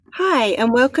Hi,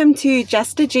 and welcome to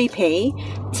Just a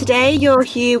GP. Today you're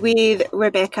here with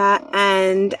Rebecca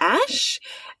and Ash,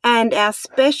 and our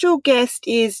special guest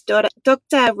is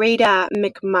Dr. Rita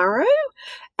McMorrow,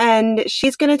 and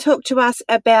she's going to talk to us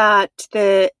about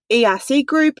the ERC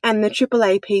group and the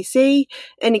AAAPC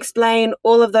and explain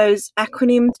all of those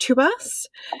acronyms to us.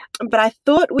 But I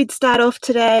thought we'd start off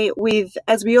today with,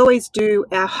 as we always do,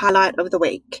 our highlight of the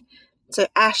week. So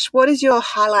Ash, what has your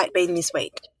highlight been this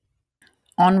week?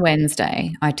 On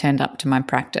Wednesday, I turned up to my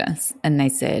practice and they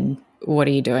said, "What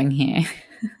are you doing here?"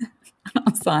 I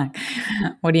was like,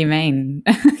 "What do you mean?"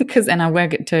 And I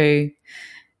work at two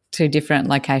different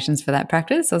locations for that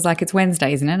practice. I was like, "It's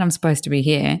Wednesday, isn't it? I'm supposed to be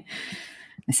here."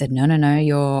 They said, No,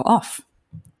 you're off."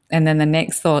 And then the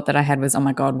next thought that I had was, "Oh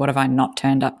my God, what have I not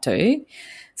turned up to?"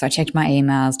 So I checked my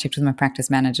emails, checked with my practice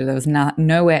manager. There was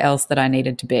nowhere else that I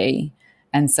needed to be.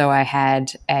 And so I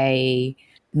had a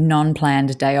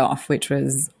non-planned day off, which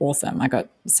was awesome. I got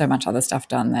so much other stuff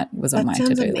done that was on my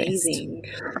to-do list.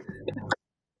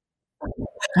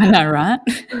 I know, right?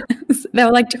 They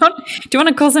were like, do you want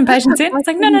to call some patients in? I was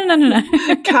like, no.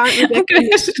 Can't Rebecca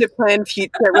needs to plan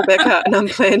future Rebecca an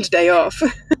unplanned day off?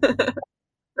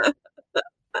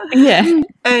 Yeah.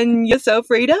 And yourself,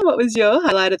 Rita, what was your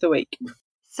highlight of the week?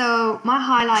 So my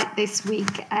highlight this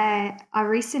week, I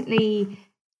recently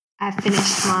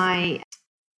finished my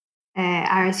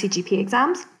RSCGP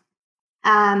exams.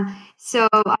 So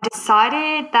I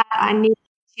decided that I need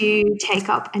to take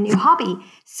up a new hobby.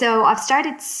 So I've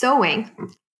started sewing,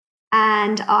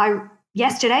 and I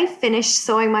yesterday finished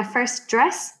sewing my first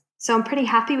dress. So I'm pretty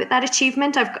happy with that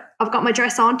achievement. I've got my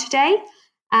dress on today,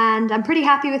 and I'm pretty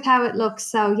happy with how it looks.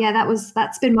 So yeah,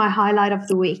 that's been my highlight of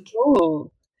the week.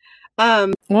 Oh,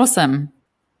 awesome.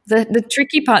 The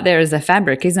tricky part there is the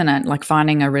fabric, isn't it? Like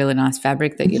finding a really nice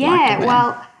fabric that you'd like to wear.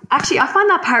 Well, actually, I find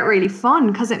that part really fun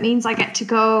because it means I get to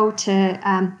go to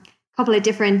a couple of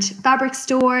different fabric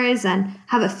stores and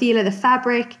have a feel of the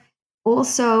fabric.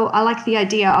 Also, I like the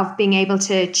idea of being able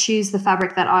to choose the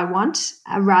fabric that I want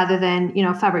rather than,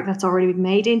 fabric that's already been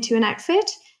made into an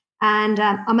outfit. And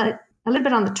I'm a little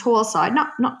bit on the tall side,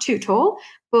 not too tall,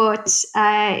 but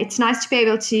it's nice to be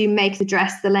able to make the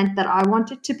dress the length that I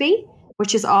want it to be,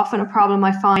 which is often a problem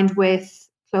I find with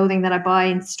clothing that I buy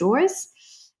in stores.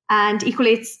 And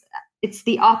equally, it's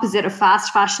the opposite of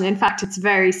fast fashion. In fact, it's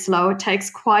very slow. It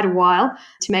takes quite a while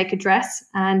to make a dress.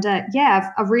 And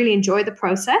I've really enjoyed the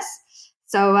process.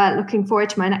 So looking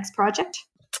forward to my next project.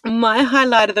 My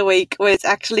highlight of the week was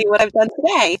actually what I've done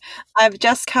today. I've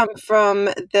just come from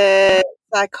the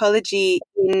Psychology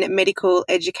in Medical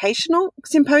Educational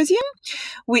Symposium,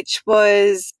 which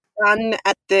was run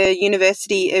at the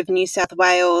University of New South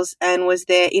Wales and was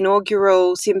their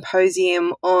inaugural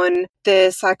symposium on the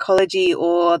psychology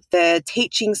or the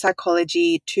teaching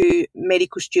psychology to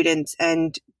medical students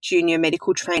and junior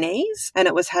medical trainees. And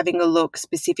it was having a look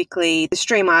specifically, the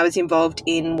stream I was involved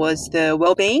in was the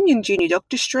wellbeing and junior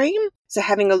doctor stream. So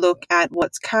having a look at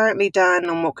what's currently done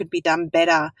and what could be done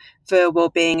better for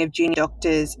wellbeing of junior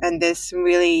doctors. And there's some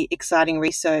really exciting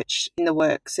research in the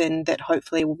works and that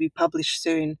hopefully will be published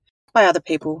soon by other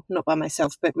people, not by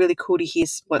myself, but really cool to hear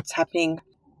what's happening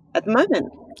at the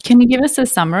moment. Can you give us a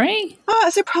summary?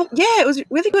 It was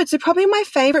really good. So probably my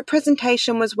favourite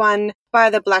presentation was one by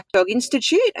the Black Dog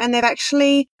Institute, and they've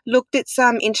actually looked at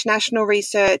some international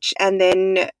research and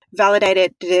then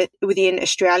validated it within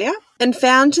Australia and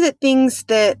found that things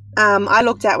that I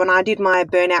looked at when I did my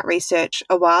burnout research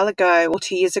a while ago, or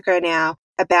 2 years ago now,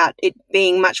 about it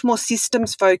being much more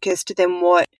systems focused than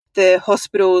what the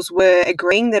hospitals were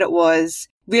agreeing that it was,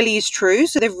 really is true.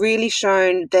 So they've really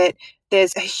shown that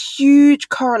there's a huge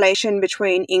correlation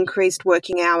between increased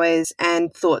working hours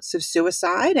and thoughts of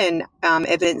suicide and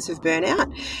evidence of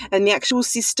burnout. And the actual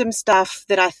system stuff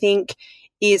that I think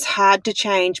is hard to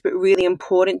change but really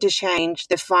important to change,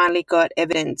 they've finally got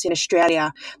evidence in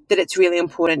Australia that it's really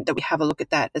important that we have a look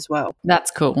at that as well.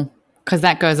 That's cool, because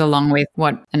that goes along with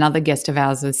what another guest of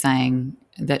ours was saying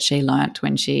that she learnt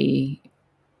when she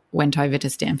went over to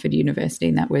Stanford University,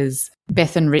 and that was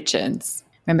Bethan Richards.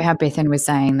 Remember how Bethan was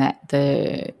saying that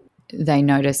they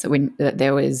noticed that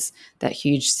there was that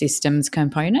huge systems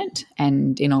component,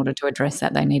 and in order to address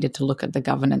that, they needed to look at the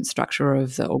governance structure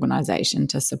of the organisation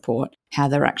to support how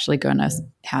they're actually going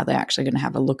to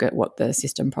have a look at what the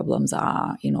system problems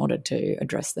are in order to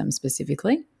address them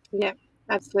specifically. Yeah.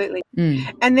 Absolutely.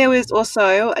 And there was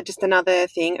also, just another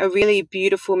thing, a really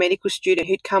beautiful medical student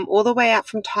who'd come all the way out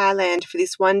from Thailand for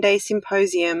this one-day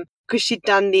symposium because she'd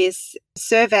done this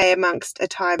survey amongst a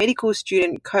Thai medical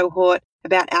student cohort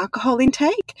about alcohol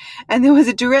intake. And there was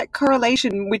a direct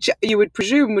correlation, which you would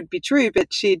presume would be true,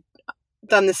 but she'd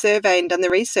done the survey and done the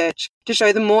research to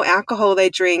show the more alcohol they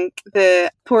drink,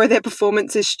 the poorer their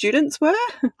performance as students were.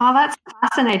 Oh, that's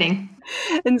fascinating.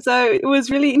 And so it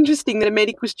was really interesting that a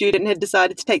medical student had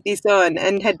decided to take this on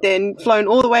and had then flown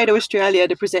all the way to Australia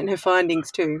to present her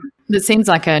findings too. That seems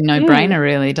like a no-brainer,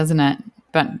 really, doesn't it?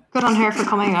 But good on her for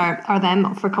coming, or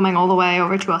them for coming all the way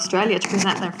over to Australia to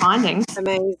present their findings.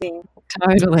 Amazing.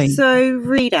 Totally. So,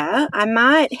 Rita, I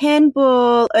might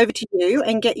handball over to you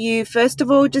and get you, first of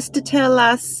all, just to tell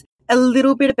us a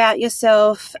little bit about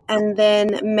yourself and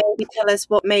then maybe tell us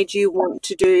what made you want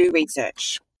to do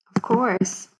research. Of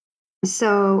course.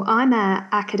 So, I'm an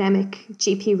academic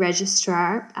GP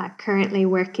registrar, currently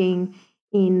working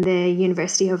in the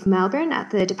University of Melbourne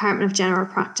at the Department of General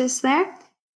Practice there.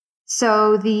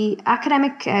 So the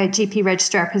academic GP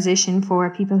registrar position, for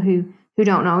people who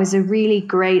don't know, is a really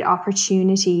great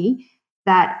opportunity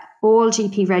that all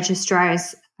GP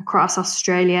registrars across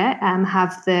Australia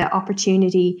have the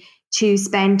opportunity to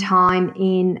spend time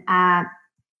in a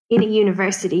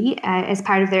university as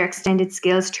part of their extended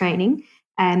skills training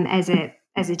as a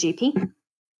GP.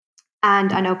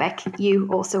 And I know, Beck, you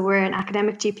also were an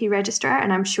academic GP registrar,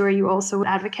 and I'm sure you also would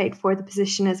advocate for the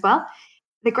position as well.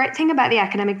 The great thing about the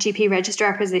academic GP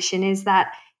registrar position is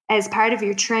that as part of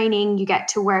your training, you get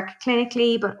to work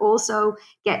clinically, but also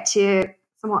get to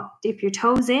somewhat dip your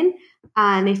toes in.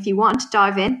 And if you want to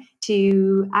dive in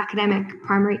to academic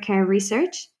primary care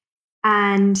research,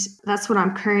 and that's what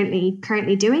I'm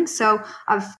currently doing. So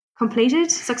I've completed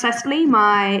successfully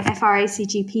my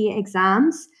FRACGP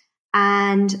exams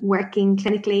and working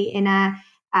clinically in a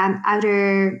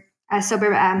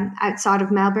suburb outside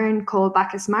of Melbourne called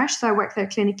Bacchus Marsh. So I work there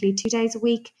clinically 2 days a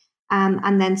week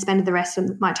and then spend the rest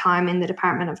of my time in the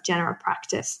Department of General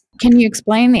Practice. Can you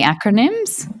explain the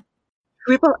acronyms?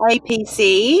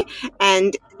 AAPC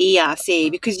and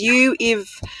ERC, because I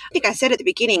think I said at the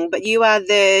beginning, but you are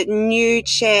the new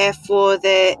chair for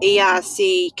the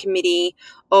ERC committee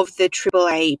of the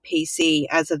AAPC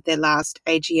as of their last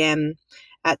AGM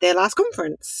at their last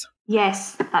conference.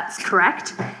 Yes, that's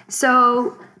correct.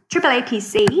 So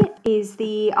AAPC is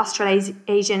the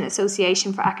Australasian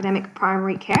Association for Academic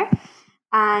Primary Care,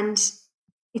 and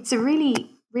it's a really,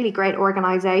 really great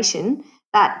organisation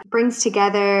that brings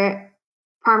together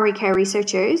primary care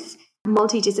researchers,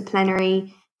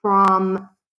 multidisciplinary from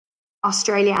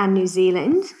Australia and New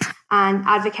Zealand, and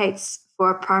advocates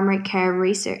for primary care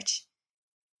research.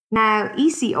 Now,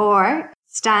 ECR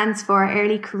stands for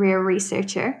Early Career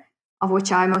Researcher, of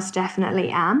which I most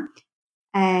definitely am,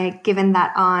 given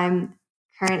that I'm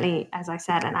currently, as I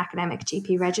said, an academic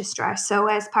GP registrar. So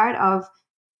as part of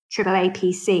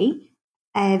AAPC,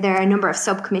 there are a number of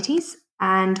subcommittees,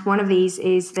 and one of these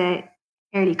is the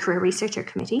Early Career Researcher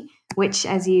Committee, which,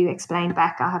 as you explained,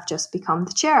 Beck, I have just become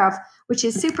the chair of, which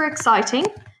is super exciting,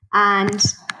 and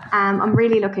I'm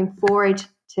really looking forward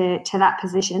to that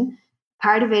position.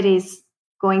 Part of it is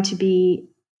going to be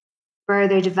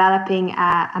further developing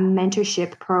a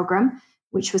mentorship program,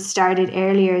 which was started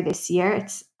earlier this year.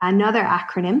 It's another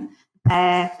acronym,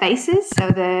 FACES, so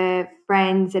the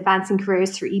Friends Advancing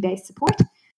Careers Through E-Based Support.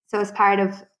 So as part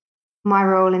of my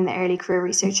role in the Early Career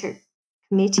Researcher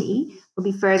Committee, we'll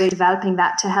be further developing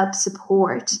that to help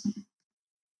support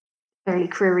early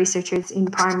career researchers in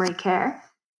primary care.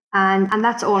 And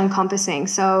that's all encompassing.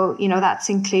 So, that's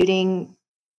including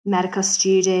medical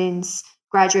students,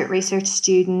 graduate research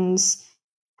students,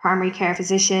 primary care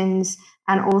physicians,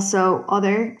 and also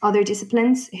other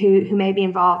disciplines who may be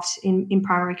involved in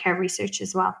primary care research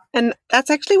as well. And that's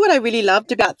actually what I really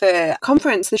loved about the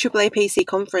conference, the AAPC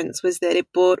conference, was that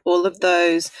it brought all of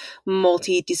those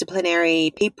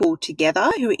multidisciplinary people together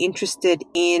who are interested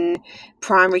in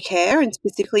primary care and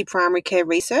specifically primary care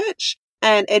research.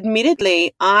 And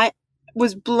admittedly, I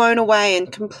was blown away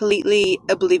and completely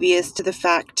oblivious to the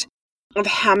fact of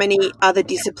how many other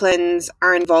disciplines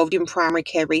are involved in primary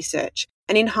care research.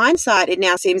 And in hindsight, it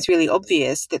now seems really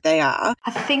obvious that they are.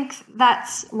 I think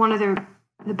that's one of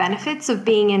the benefits of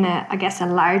being in a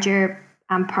larger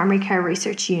primary care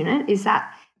research unit, is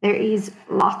that there is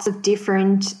lots of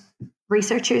different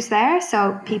researchers there.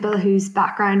 So people whose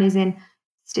background is in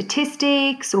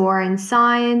statistics or in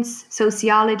science,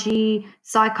 sociology,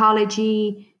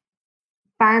 psychology,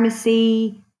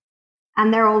 pharmacy,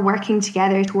 and they're all working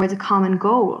together towards a common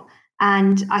goal.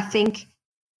 And I think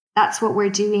that's what we're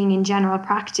doing in general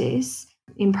practice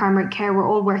in primary care. We're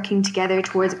all working together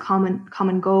towards a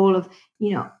common goal of,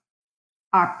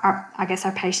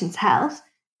 our patients' health.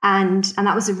 And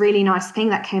that was a really nice thing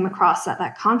that came across at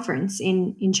that conference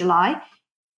in July,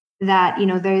 that,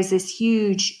 there's this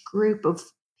huge group of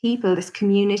people, this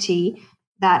community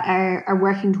that are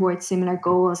working towards similar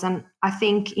goals. And I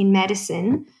think in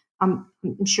medicine, I'm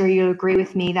sure you'll agree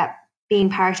with me that being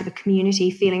part of a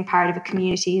community, feeling part of a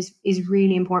community is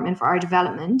really important for our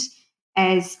development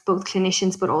as both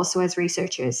clinicians, but also as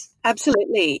researchers.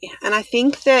 Absolutely. And I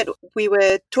think that we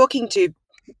were talking to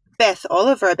Beth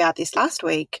Oliver about this last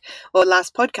week or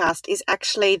last podcast, is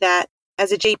actually that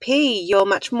as a GP, you're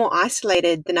much more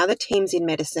isolated than other teams in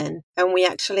medicine. And we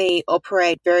actually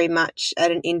operate very much at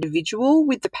an individual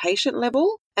with the patient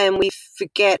level. And we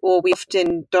forget, or we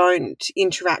often don't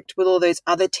interact with all those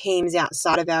other teams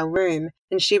outside of our room.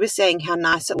 And she was saying how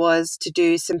nice it was to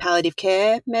do some palliative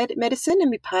care medicine and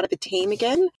be part of a team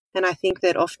again. And I think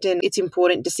that often it's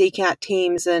important to seek out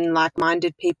teams and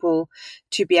like-minded people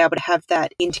to be able to have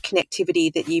that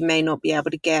interconnectivity that you may not be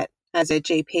able to get as a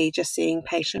GP just seeing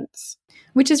patients.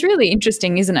 Which is really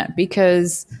interesting, isn't it?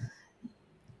 Because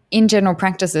in general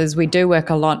practices, we do work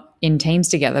a lot in teams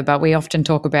together, but we often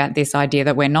talk about this idea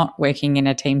that we're not working in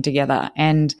a team together.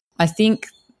 And I think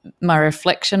my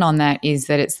reflection on that is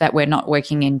that it's that we're not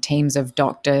working in teams of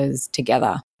doctors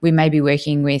together. We may be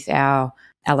working with our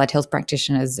allied health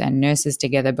practitioners and nurses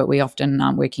together, but we often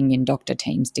aren't working in doctor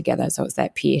teams together. So it's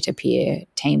that peer-to-peer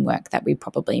teamwork that we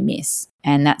probably miss.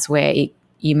 And that's where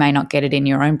you may not get it in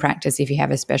your own practice if you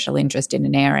have a special interest in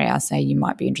an area. Say you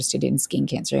might be interested in skin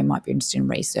cancer, you might be interested in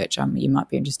research, you might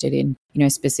be interested in,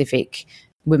 specific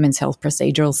women's health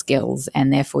procedural skills,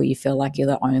 and therefore you feel like you're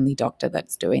the only doctor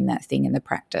that's doing that thing in the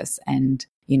practice, and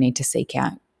you need to seek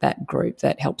out that group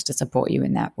that helps to support you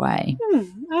in that way.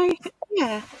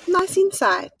 Yeah, nice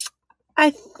insight.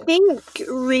 I think,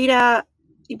 Rita,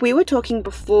 we were talking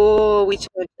before we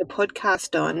turned the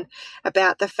podcast on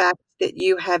about the fact that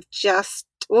you have just,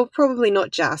 well, probably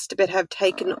not just, but have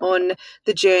taken on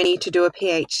the journey to do a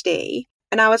PhD.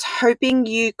 And I was hoping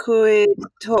you could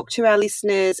talk to our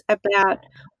listeners about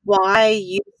why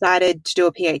you decided to do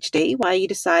a PhD, why you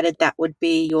decided that would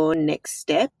be your next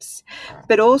steps,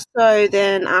 but also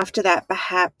then after that,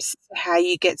 perhaps how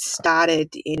you get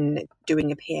started in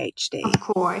doing a PhD. Of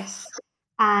course.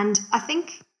 And I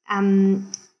think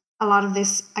a lot of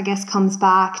this, I guess, comes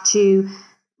back to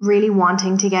really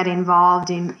wanting to get involved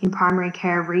in primary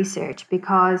care research,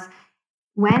 because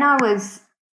when I was,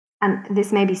 and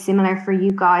this may be similar for you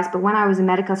guys, but when I was a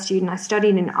medical student, I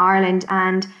studied in Ireland,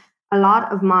 and a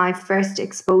lot of my first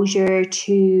exposure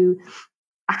to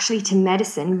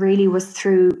medicine really was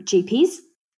through GPs.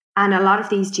 And a lot of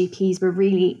these GPs were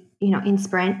really,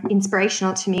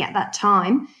 inspirational to me at that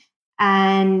time.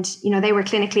 And, they were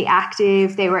clinically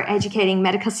active, they were educating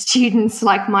medical students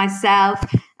like myself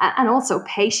and also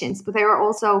patients, but they were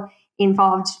also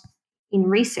involved in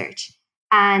research.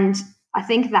 And I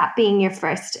think that being your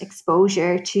first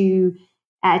exposure to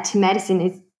medicine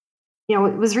is,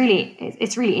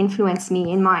 it's really influenced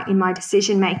me in my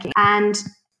decision making. And,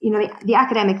 the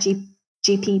academic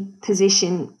GP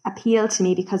position appealed to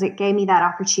me because it gave me that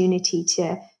opportunity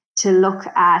to look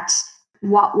at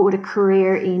what would a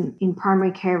career in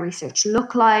primary care research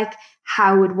look like?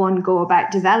 How would one go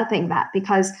about developing that?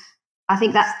 Because I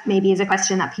think that maybe is a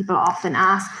question that people often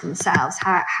ask themselves.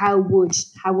 How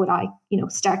would I,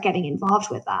 start getting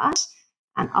involved with that?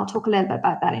 And I'll talk a little bit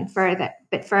about that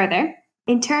bit further.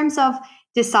 In terms of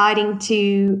deciding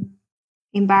to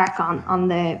embark on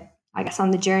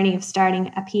the journey of starting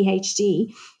a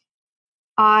PhD,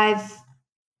 I've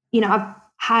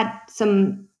had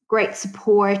some great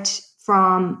support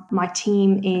from my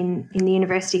team in the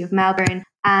University of Melbourne,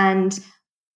 and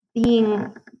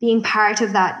being part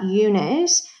of that unit,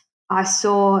 I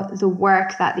saw the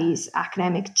work that these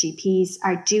academic GPs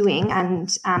are doing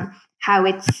and how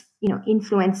it's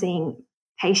influencing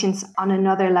patients on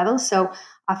another level. So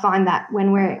I find that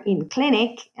when we're in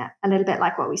clinic, a little bit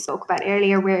like what we spoke about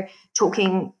earlier, we're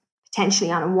talking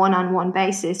potentially on a one-on-one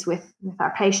basis with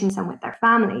our patients and with their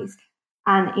families.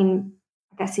 And in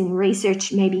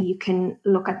research, maybe you can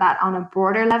look at that on a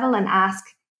broader level and ask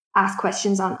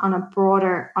questions on a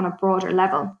broader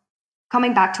level.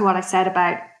 Coming back to what I said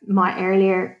about my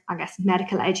earlier,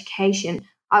 medical education,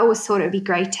 I always thought it would be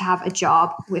great to have a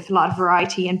job with a lot of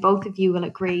variety, and both of you will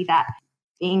agree that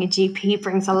being a GP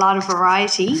brings a lot of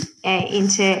variety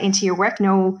into your work.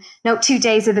 No 2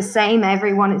 days are the same.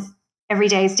 Every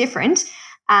day is different,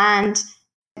 and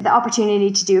the opportunity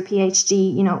to do a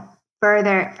PhD,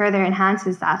 further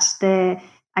enhances that. The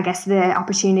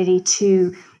opportunity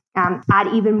to add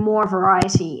even more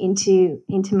variety into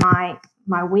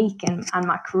my week and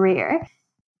my career.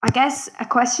 I guess a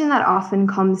question that often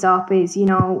comes up is,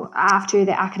 after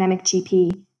the academic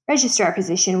GP registrar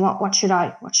position, what should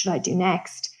I do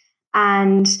next?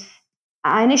 And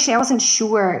initially I wasn't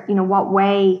sure, what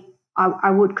way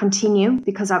I would continue,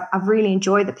 because I've really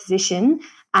enjoyed the position,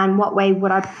 and what way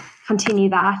would I continue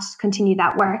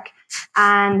that work.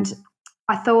 And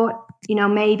I thought,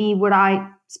 maybe would I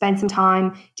spend some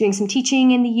time doing some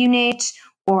teaching in the unit,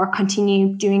 or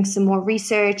continue doing some more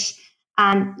research.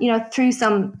 And, through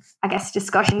some, I guess,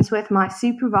 discussions with my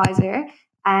supervisor,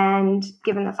 and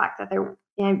given the fact that there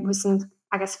was some,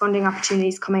 I guess, funding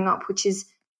opportunities coming up, which is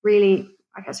really,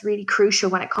 I guess, really crucial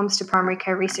when it comes to primary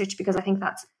care research, because I think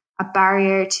that's a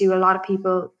barrier to a lot of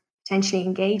people potentially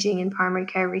engaging in primary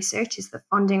care research, is the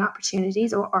funding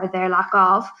opportunities, or their lack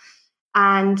of.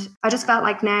 And I just felt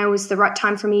like now was the right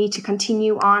time for me to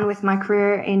continue on with my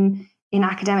career in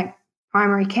academic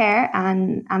primary care.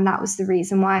 And that was the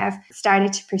reason why I've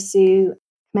started to pursue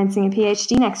commencing a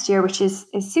PhD next year, which is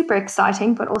super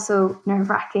exciting, but also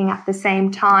nerve-wracking at the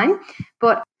same time.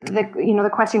 But the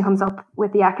question comes up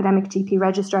with the academic GP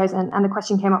registrars, and the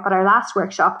question came up at our last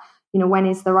workshop, when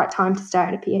is the right time to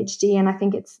start a PhD? And I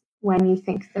think it's when you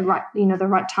think the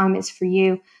right time is for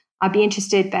you. I'd be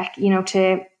interested, Beck,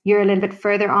 you're a little bit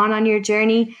further on your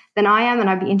journey than I am, and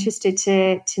I'd be interested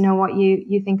to know what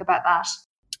you think about that.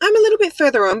 I'm a little bit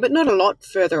further on, but not a lot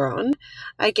further on.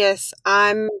 I guess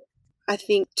I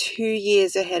think 2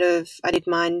 years ahead of, I did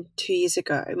mine 2 years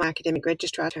ago, my academic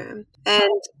registrar term.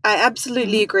 And I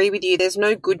absolutely agree with you. There's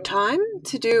no good time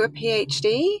to do a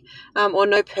PhD, or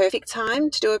no perfect time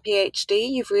to do a PhD.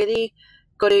 You've really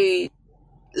got to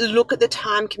look at the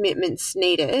time commitments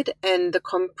needed and the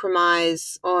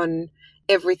compromise on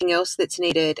everything else that's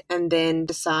needed, and then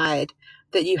decide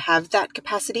that you have that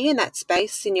capacity and that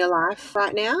space in your life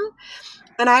right now.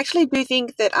 And I actually do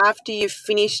think that after you've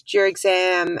finished your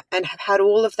exam and have had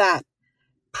all of that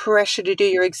pressure to do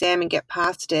your exam and get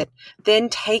past it, then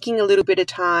taking a little bit of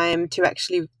time to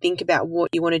actually think about what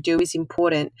you want to do is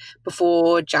important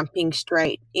before jumping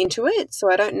straight into it. So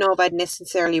I don't know if I'd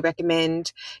necessarily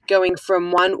recommend going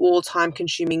from one all-time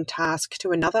consuming task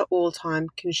to another all-time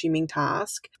consuming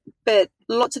task. But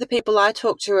lots of the people I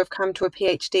talk to have come to a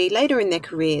PhD later in their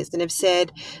careers and have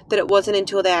said that it wasn't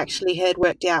until they actually had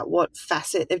worked out what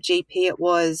facet of GP it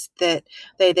was that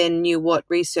they then knew what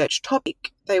research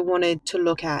topic they wanted to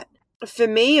look at. For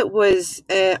me, it was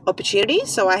an opportunity.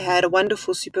 So I had a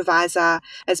wonderful supervisor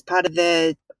as part of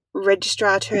the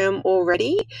registrar term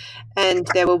already, and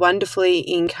they were wonderfully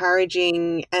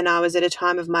encouraging, and I was at a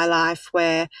time of my life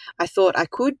where I thought I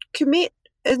could commit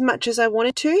as much as I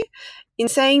wanted to. In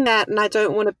saying that, and I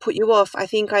don't want to put you off, I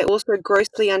think I also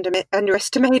grossly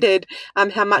underestimated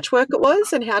how much work it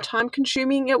was and how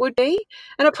time-consuming it would be.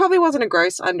 And it probably wasn't a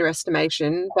gross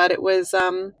underestimation, but it was.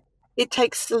 It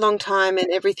takes a long time and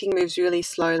everything moves really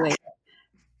slowly.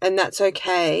 And that's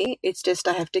okay. It's just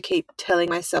I have to keep telling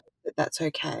myself that that's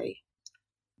okay.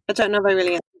 I don't know if I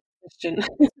really answered the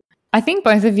question. I think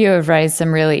both of you have raised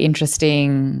some really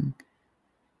interesting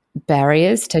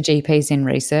barriers to GPs in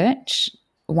research.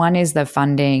 One is the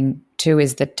funding, 2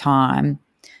 is the time,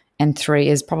 and 3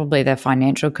 is probably the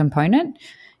financial component.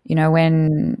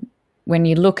 When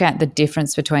you look at the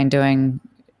difference between doing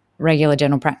regular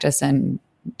general practice and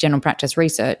general practice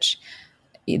research,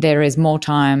 there is more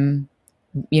time,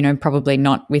 probably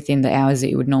not within the hours that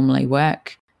you would normally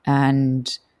work,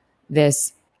 and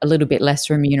there's a little bit less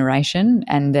remuneration,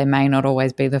 and there may not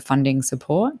always be the funding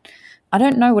support. I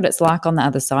don't know what it's like on the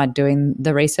other side doing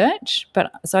the research,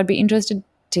 but so I'd be interested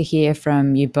to hear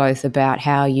from you both about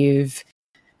how you've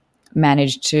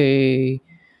managed to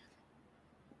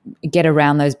get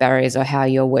around those barriers, or how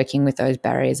you're working with those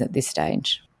barriers at this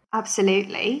stage.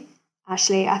 Absolutely,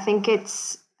 Ashley. I think it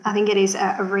is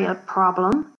a real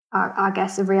problem. I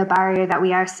guess a real barrier that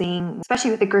we are seeing,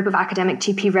 especially with the group of academic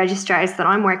GP registrars that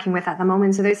I'm working with at the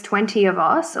moment. So there's 20 of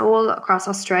us all across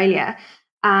Australia,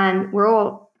 and we're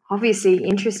all obviously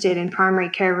interested in primary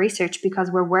care research because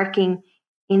we're working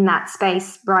in that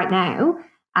space right now.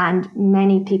 And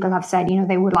many people have said,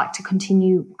 they would like to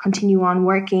continue on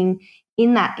working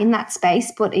in that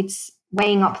space, but it's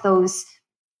weighing up those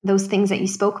things that you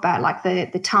spoke about, like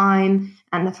the time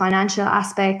and the financial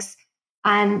aspects.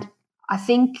 And I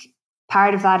think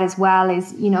part of that as well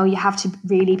is, you have to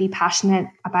really be passionate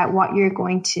about what you're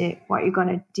going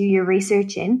to do your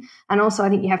research in. And also I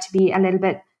think you have to be a little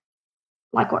bit,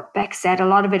 like what Beck said, a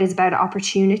lot of it is about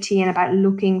opportunity and about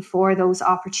looking for those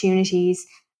opportunities.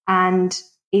 And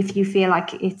if you feel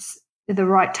like it's the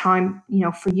right time,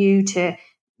 for you to,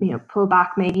 pull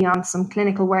back maybe on some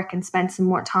clinical work and spend some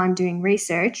more time doing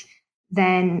research,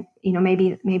 then,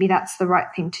 maybe that's the right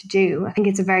thing to do. I think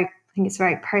it's a very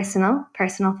personal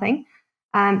thing.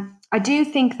 I do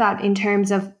think that in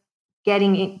terms of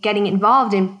getting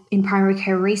involved in primary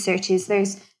care research,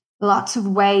 there's lots of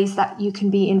ways that you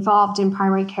can be involved in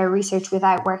primary care research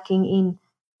without working in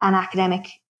an academic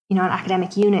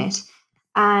unit.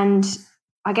 And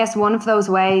I guess one of those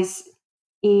ways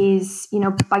is,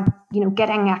 by,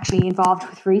 getting actually involved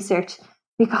with research,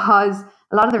 because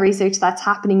a lot of the research that's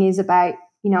happening is about,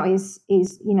 is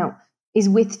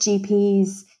with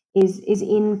GPs, is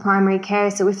in primary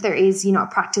care. So if there is, a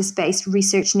practice-based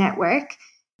research network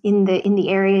in the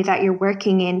area that you're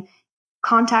working in,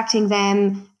 contacting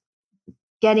them,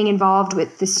 getting involved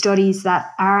with the studies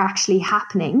that are actually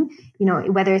happening,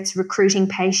 whether it's recruiting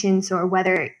patients or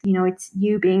whether, it's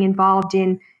you being involved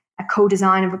in a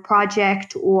co-design of a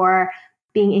project or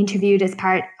being interviewed as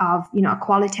part of, a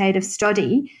qualitative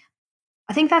study.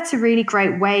 I think that's a really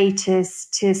great way to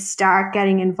start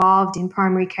getting involved in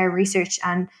primary care research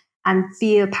and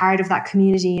feel part of that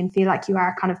community and feel like you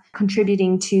are kind of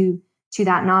contributing to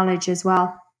that knowledge as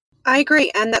well. I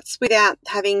agree, and that's without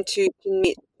having to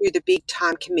commit to the big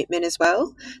time commitment as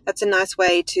well. That's a nice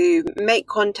way to make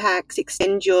contacts,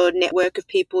 extend your network of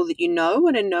people that you know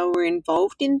and know are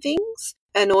involved in things,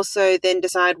 and also then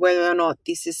decide whether or not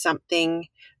this is something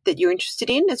that you're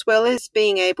interested in, as well as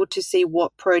being able to see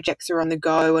what projects are on the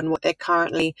go and what they're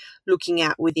currently looking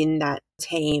at within that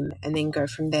team, and then go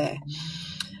from there.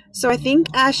 So I think,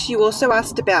 Ash, you also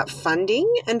asked about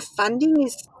funding, and funding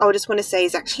is, I just want to say,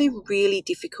 is actually really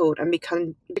difficult and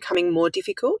becoming more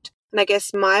difficult. And I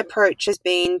guess my approach has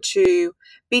been to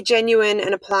be genuine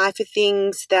and apply for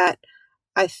things that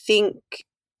I think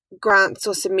grants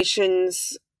or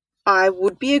submissions I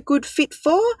would be a good fit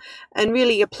for, and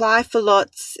really apply for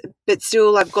lots, but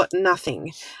still I've got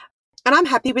nothing. And I'm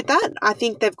happy with that. I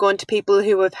think they've gone to people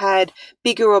who have had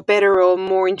bigger or better or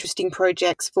more interesting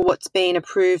projects for what's been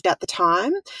approved at the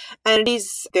time. And it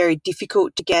is very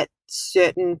difficult to get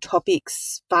certain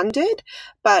topics funded,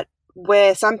 but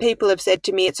where some people have said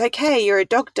to me, it's okay, you're a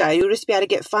doctor, you'll just be able to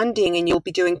get funding and you'll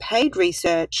be doing paid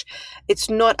research. It's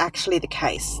not actually the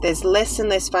case. There's less and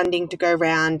less funding to go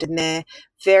around, and they're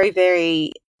very,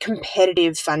 very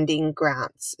competitive funding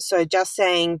grants. So just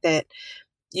saying that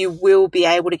you will be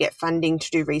able to get funding to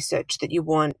do research that you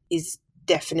want is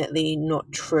definitely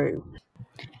not true.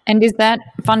 And is that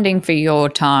funding for your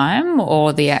time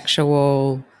or the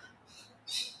actual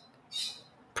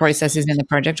processes in the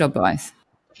project, or both?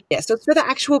 Yeah, so it's for the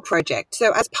actual project.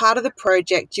 So as part of the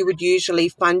project, you would usually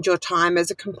fund your time as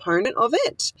a component of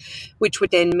it, which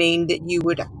would then mean that you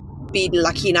would be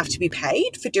lucky enough to be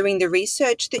paid for doing the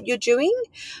research that you're doing,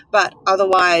 but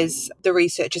otherwise the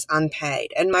research is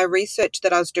unpaid. And my research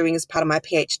that I was doing as part of my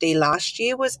PhD last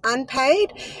year was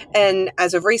unpaid, and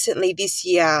as of recently this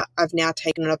year I've now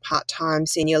taken on a part-time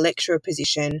senior lecturer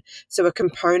position, so a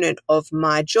component of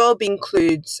my job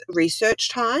includes research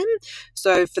time.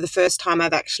 So for the first time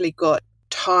I've actually got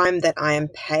time that I am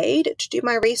paid to do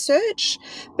my research,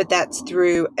 but that's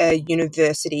through a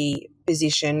university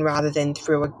position rather than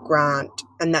through a grant,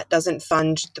 and that doesn't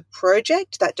fund the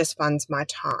project, that just funds my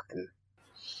time.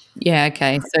 Yeah,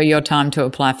 okay. So your time to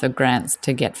apply for grants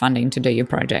to get funding to do your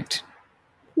project.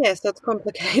 Yes, that's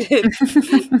complicated.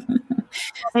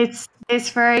 It's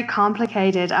very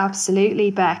complicated,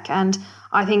 absolutely, Beck. And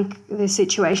I think the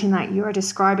situation that you're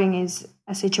describing is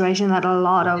a situation that a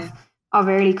lot of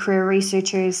early career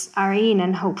researchers are in,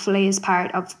 and hopefully as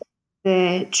part of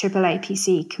the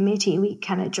AAAPC committee we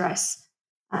can address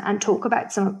and talk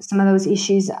about some of those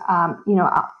issues at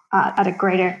a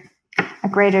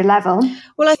greater level.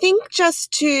 Well, I think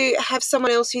just to have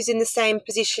someone else who's in the same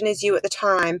position as you at the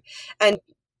time and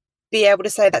be able to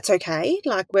say that's okay,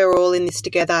 like we're all in this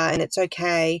together and it's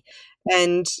okay,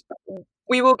 and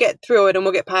we will get through it and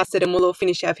we'll get past it and we'll all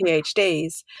finish our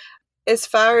PhDs. As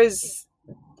far as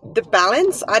the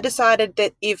balance, I decided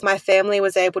that if my family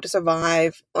was able to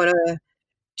survive on a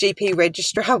GP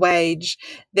registrar wage,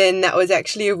 then that was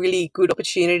actually a really good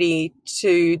opportunity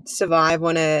to survive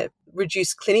on a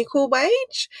reduced clinical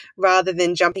wage rather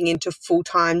than jumping into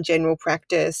full-time general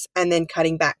practice and then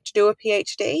cutting back to do a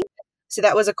PhD. So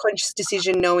that was a conscious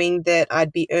decision, knowing that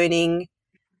I'd be earning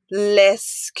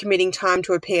less committing time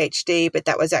to a PhD, but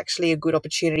that was actually a good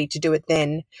opportunity to do it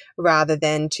then rather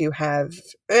than to have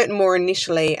earned more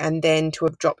initially and then to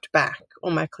have dropped back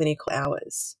on my clinical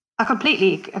hours. I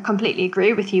completely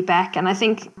agree with you, Beck. And I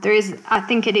think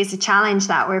it is a challenge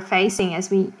that we're facing as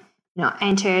we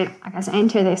enter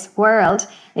this world,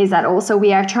 is that also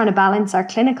we are trying to balance our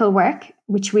clinical work,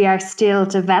 which we are still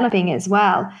developing as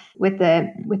well, with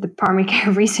the primary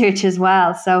care research as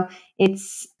well. So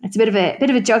it's a bit of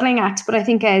a juggling act, but I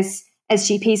think as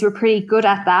GPs we're pretty good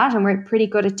at that, and we're pretty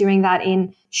good at doing that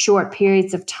in short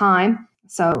periods of time.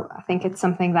 So I think it's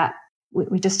something that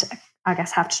we just, I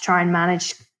guess, have to try and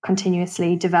manage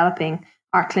continuously developing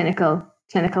our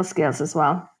clinical skills as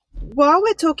well. While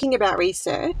we're talking about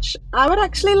research, I would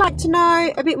actually like to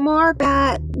know a bit more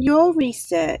about your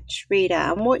research,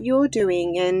 Rita, and what you're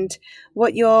doing and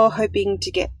what you're hoping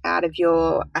to get out of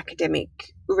your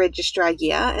academic registrar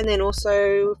year and then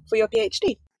also for your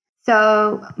PhD.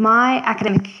 So my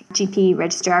academic GP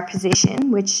registrar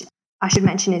position, which I should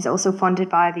mention is also funded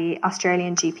by the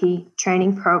Australian GP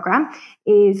training program,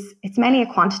 it's mainly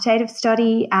a quantitative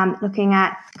study looking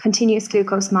at continuous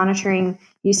glucose monitoring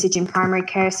usage in primary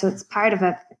care. So it's part of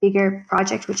a bigger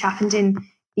project which happened in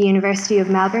the University of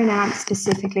Melbourne, and I'm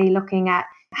specifically looking at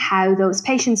how those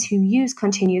patients who use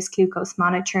continuous glucose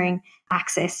monitoring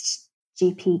accessed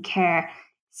GP care.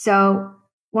 So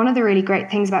one of the really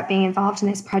great things about being involved in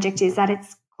this project is that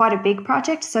it's quite a big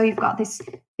project. So you've got this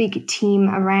big team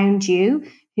around you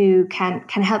who can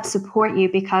help support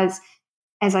you, because,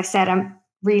 as I said, I'm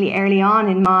really early on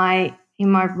in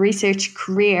my research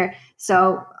career.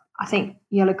 So I think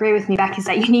you'll agree with me, Beck, is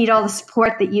that you need all the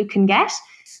support that you can get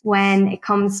when it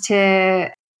comes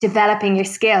to developing your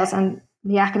skills. And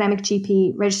the academic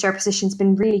GP registrar position has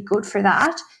been really good for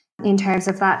that. In terms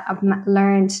of that, I've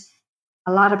learned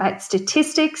a lot about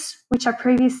statistics, which I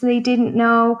previously didn't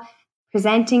know,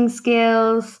 presenting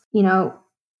skills,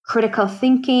 critical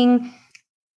thinking,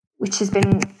 which has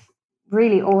been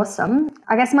really awesome.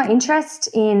 I guess my interest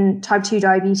in type 2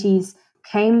 diabetes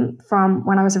came from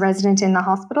when I was a resident in the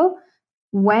hospital.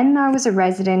 When I was a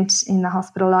resident in the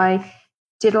hospital, I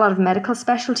did a lot of medical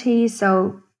specialties,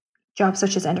 so jobs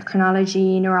such as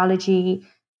endocrinology, neurology,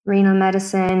 renal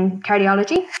medicine,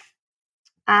 cardiology.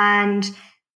 And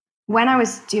when I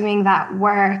was doing that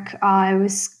work, I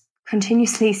was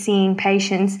continuously seeing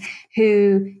patients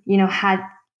who, had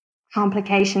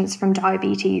complications from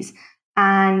diabetes.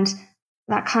 And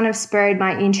that kind of spurred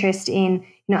my interest in,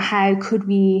 how could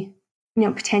we,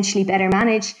 potentially better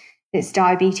manage this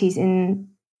diabetes in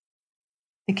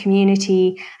the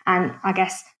community, and I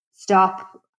guess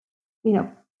stop,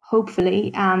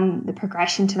 hopefully the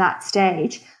progression to that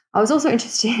stage. I was also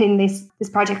interested in this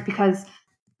project because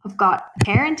I've got a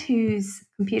parent who's a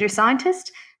computer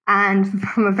scientist, and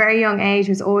from a very young age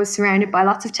was always surrounded by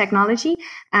lots of technology,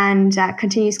 and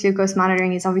continuous glucose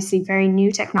monitoring is obviously very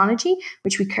new technology,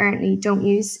 which we currently don't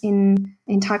use in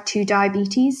type 2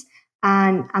 diabetes.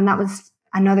 And that was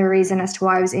another reason as to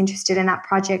why I was interested in that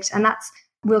project. And that's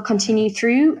will continue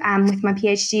through with my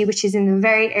PhD, which is in the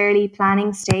very early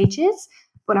planning stages,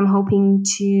 but I'm hoping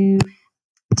to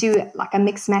do like a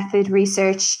mixed method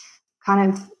research,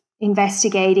 kind of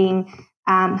investigating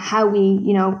how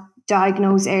we,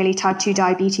 diagnose early type 2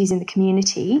 diabetes in the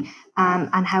community,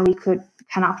 and how we can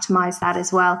optimize that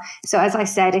as well. So as I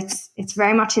said, it's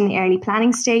very much in the early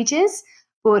planning stages,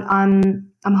 but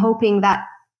I'm hoping that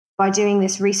by doing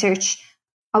this research,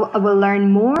 I will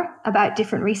learn more about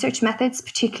different research methods,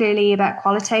 particularly about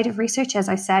qualitative research. As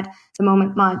I said, at the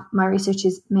moment my research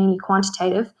is mainly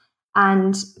quantitative,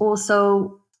 and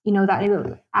also that it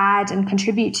will add and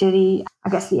contribute to the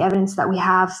evidence that we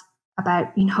have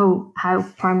about how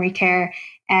primary care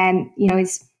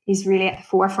is really at the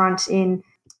forefront in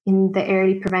the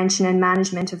early prevention and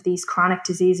management of these chronic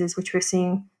diseases, which we're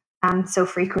seeing so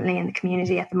frequently in the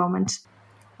community at the moment.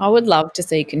 I would love to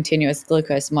see continuous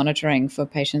glucose monitoring for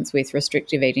patients with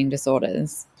restrictive eating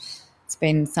disorders. It's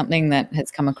been something that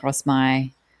has come across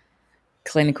my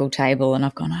clinical table, and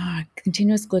I've gone,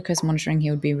 continuous glucose monitoring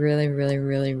here would be really, really,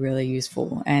 really, really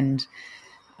useful. And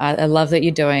I love that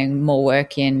you're doing more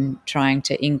work in trying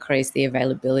to increase the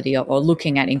availability of, or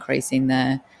looking at increasing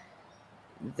the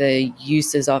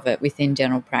uses of it within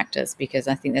general practice, because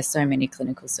I think there's so many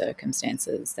clinical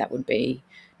circumstances that would be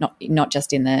not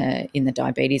just in the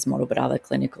diabetes model, but other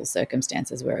clinical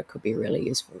circumstances where it could be really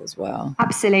useful as well.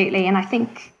 Absolutely. And I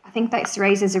think that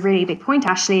raises a really big point,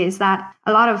 Ashley, is that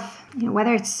a lot of,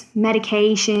 whether it's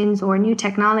medications or new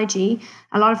technology,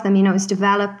 a lot of them, is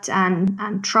developed and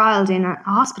trialed in a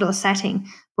hospital setting.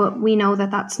 But we know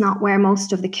that that's not where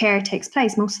most of the care takes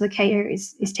place. Most of the care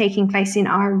is taking place in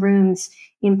our rooms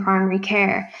in primary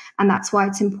care. And that's why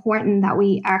it's important that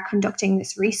we are conducting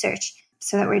this research,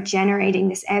 so that we're generating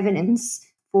this evidence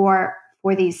for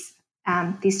these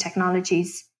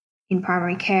technologies in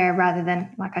primary care, rather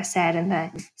than, like I said, in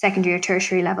the secondary or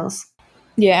tertiary levels.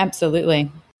 Yeah,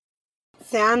 absolutely.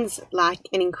 Sounds like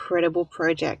an incredible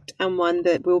project, and one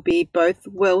that will be both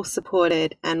well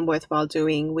supported and worthwhile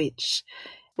doing, which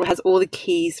has all the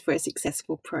keys for a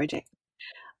successful project.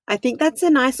 I think that's a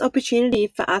nice opportunity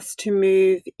for us to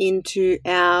move into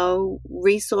our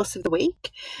resource of the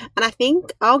week. And I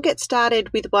think I'll get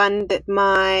started with one that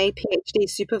my PhD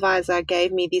supervisor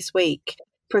gave me this week.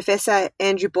 Professor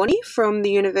Andrew Bonney from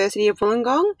the University of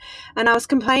Wollongong, and I was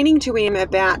complaining to him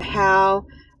about how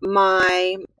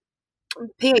my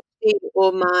PhD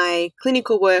or my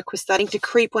clinical work was starting to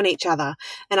creep on each other,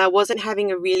 and I wasn't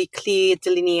having a really clear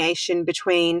delineation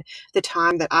between the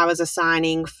time that I was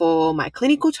assigning for my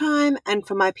clinical time and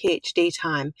for my PhD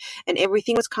time, and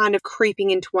everything was kind of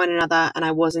creeping into one another, and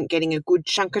I wasn't getting a good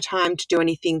chunk of time to do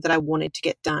anything that I wanted to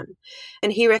get done.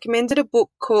 And he recommended a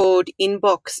book called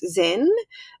Inbox Zen,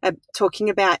 talking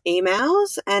about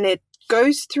emails, and it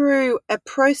goes through a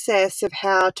process of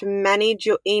how to manage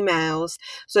your emails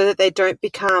so that they don't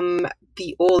become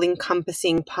the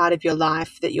all-encompassing part of your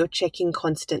life that you're checking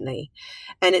constantly.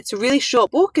 And it's a really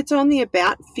short book. It's only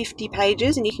about 50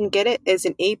 pages, and you can get it as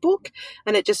an ebook,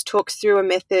 and it just talks through a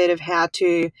method of how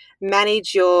to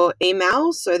manage your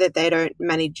emails so that they don't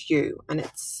manage you, and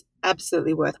it's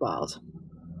absolutely worthwhile.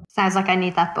 Sounds like I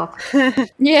need that book.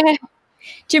 Yeah.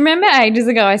 Do you remember ages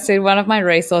ago I said one of my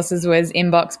resources was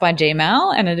Inbox by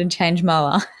Gmail, and it had changed my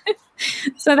life?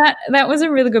 So that was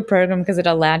a really good program because it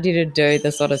allowed you to do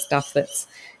the sort of stuff that's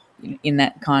in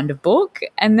that kind of book.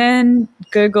 And then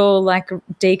Google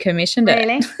decommissioned it.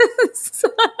 Really? So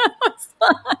I was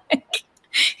like,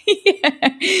 yeah.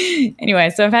 Anyway,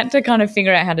 so I've had to kind of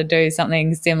figure out how to do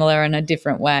something similar in a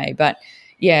different way. But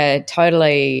yeah,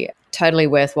 totally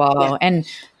worthwhile. Yeah. And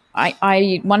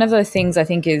I one of the things I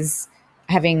think is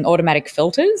having automatic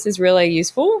filters is really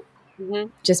useful,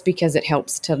 just because it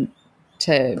helps to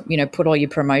put all your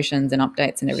promotions and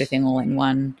updates and everything all in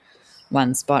one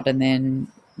spot, and then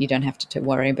you don't have to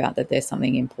worry about that there's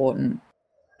something important.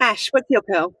 Ash, what's your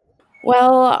pearl?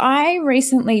 Well, I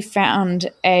recently found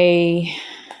a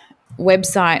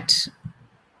website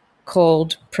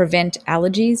called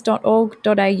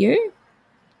preventallergies.org.au,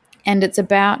 and it's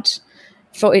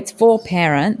for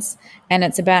parents, and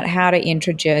it's about how to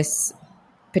introduce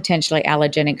potentially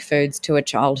allergenic foods to a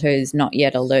child who's not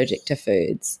yet allergic to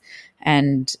foods.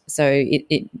 And so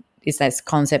it is this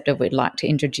concept of we'd like to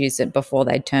introduce it before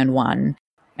they turn 1.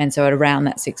 And so at around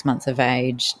that 6 months of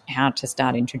age, how to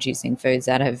start introducing foods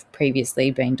that have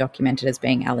previously been documented as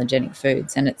being allergenic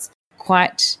foods. And it's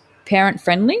quite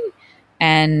parent-friendly,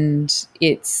 and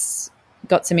it's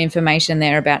got some information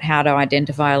there about how to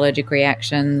identify allergic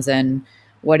reactions and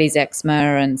what is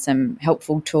eczema, and some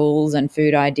helpful tools and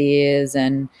food ideas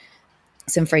and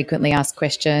some frequently asked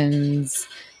questions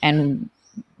and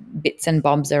bits and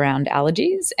bobs around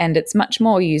allergies. And it's much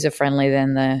more user-friendly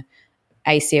than the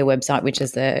ACIA website, which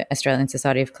is the Australian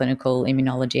Society of Clinical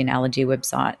Immunology and Allergy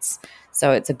websites.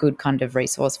 So it's a good kind of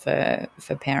resource for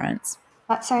parents.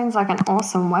 That sounds like an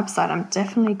awesome website. I'm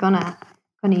definitely gonna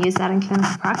use that in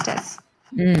clinical practice.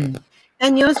 And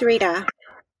yours, Rita?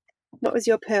 What was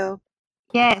your pearl?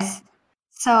 Yes.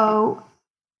 So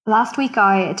last week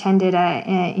I attended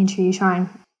an intrauterine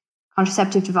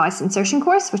contraceptive device insertion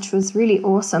course, which was really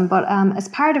awesome. But as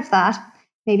part of that,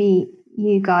 maybe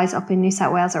you guys up in New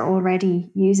South Wales are already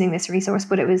using this resource,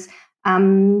 but it was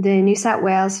the New South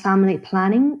Wales Family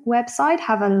Planning website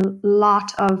have a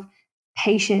lot of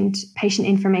patient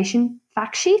information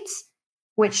fact sheets,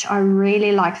 which I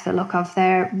really like the look of.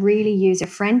 They're really user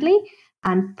friendly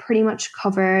and pretty much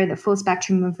cover the full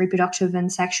spectrum of reproductive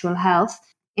and sexual health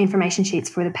information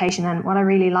sheets for the patient. And what I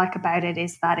really like about it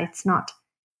is that it's not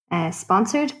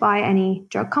sponsored by any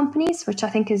drug companies, which I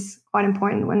think is quite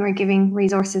important when we're giving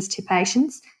resources to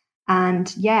patients.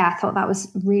 And yeah, I thought that was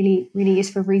really, really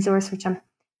useful resource, which I'm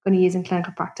going to use in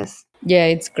clinical practice. Yeah,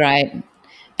 it's great.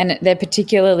 And they're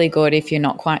particularly good if you're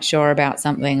not quite sure about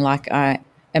something like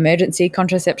emergency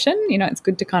contraception. It's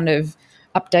good to kind of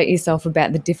update yourself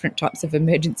about the different types of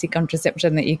emergency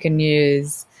contraception that you can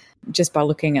use just by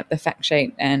looking at the fact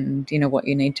sheet and, what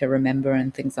you need to remember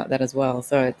and things like that as well.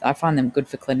 So I find them good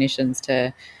for clinicians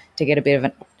to get a bit of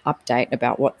an update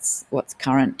about what's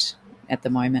current at the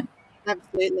moment.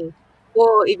 Absolutely.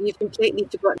 Or if you've completely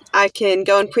forgotten, I can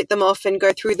go and print them off and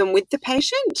go through them with the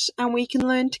patient, and we can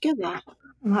learn together.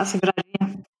 That's a good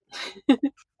idea.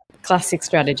 Classic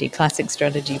strategy,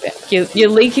 Beck. You're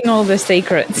leaking all the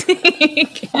secrets.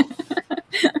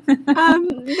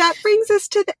 That brings us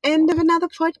to the end of another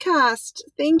podcast.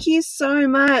 Thank you so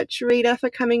much, Rita,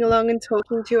 for coming along and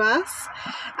talking to us.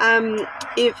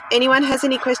 If anyone has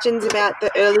any questions about the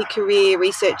early career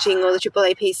researching or the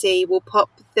AAAPC, we'll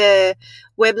pop the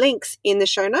web links in the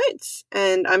show notes,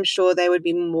 and I'm sure they would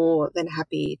be more than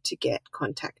happy to get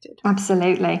contacted.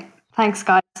 Absolutely. Thanks,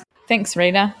 guys. Thanks,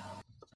 Rita.